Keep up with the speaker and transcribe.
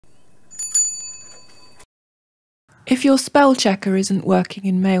If your spell checker isn't working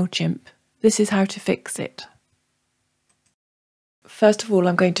in Mailchimp, this is how to fix it. First of all,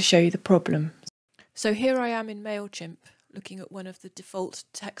 I'm going to show you the problem. So here I am in Mailchimp, looking at one of the default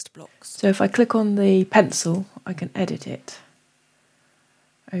text blocks. So if I click on the pencil, I can edit it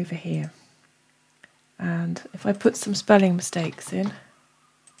over here. And if I put some spelling mistakes in,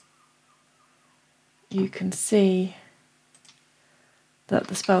 you can see that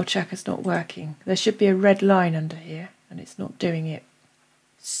the spell checker is not working. There should be a red line under here and it's not doing it.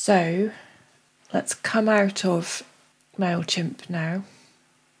 So let's come out of Mailchimp now.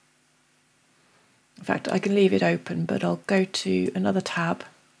 In fact, I can leave it open, but I'll go to another tab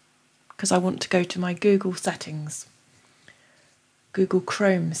because I want to go to my Google settings. Google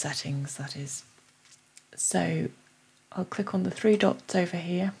Chrome settings, that is. So I'll click on the three dots over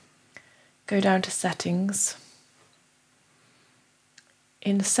here, go down to settings.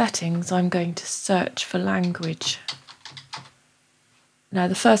 In settings, I'm going to search for language. Now,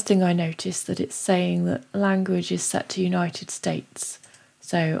 the first thing I notice that it's saying that language is set to United States.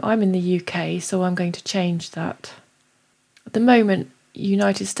 So I'm in the UK, so I'm going to change that. At the moment,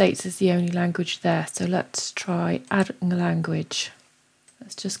 United States is the only language there, so let's try adding a language.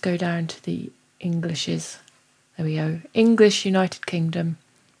 Let's just go down to the Englishes. There we go. English, United Kingdom.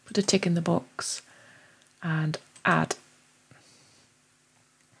 Put a tick in the box and add.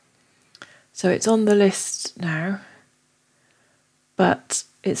 So it's on the list now, but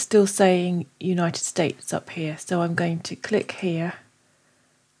it's still saying United States up here. So I'm going to click here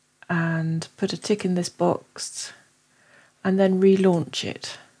and put a tick in this box and then relaunch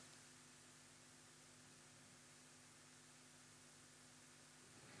it.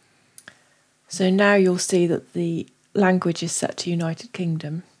 So now you'll see that the language is set to United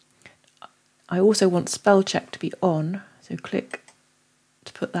Kingdom. I also want spell check to be on, so click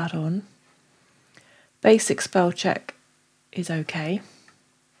to put that on. Basic spell check is okay,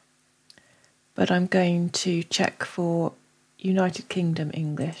 but I'm going to check for United Kingdom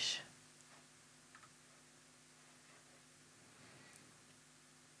English.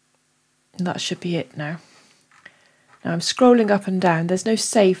 And that should be it now. Now I'm scrolling up and down. There's no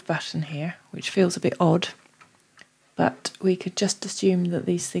save button here, which feels a bit odd, but we could just assume that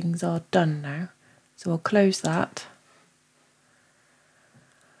these things are done now. So I'll close that.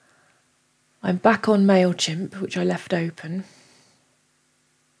 I'm back on Mailchimp, which I left open.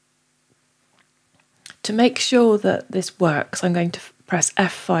 To make sure that this works, I'm going to press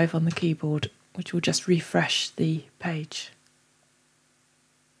F5 on the keyboard, which will just refresh the page.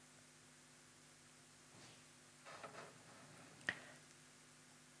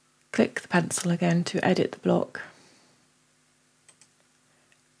 Click the pencil again to edit the block.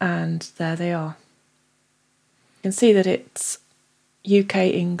 And there they are. You can see that it's UK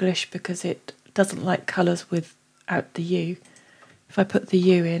English because it doesn't like colours without the U. If I put the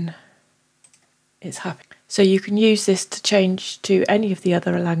U in, it's happy. So you can use this to change to any of the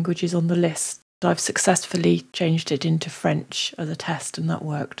other languages on the list. I've successfully changed it into French as a test and that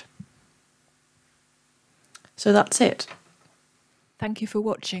worked. So that's it. Thank you for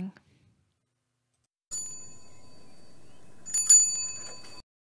watching.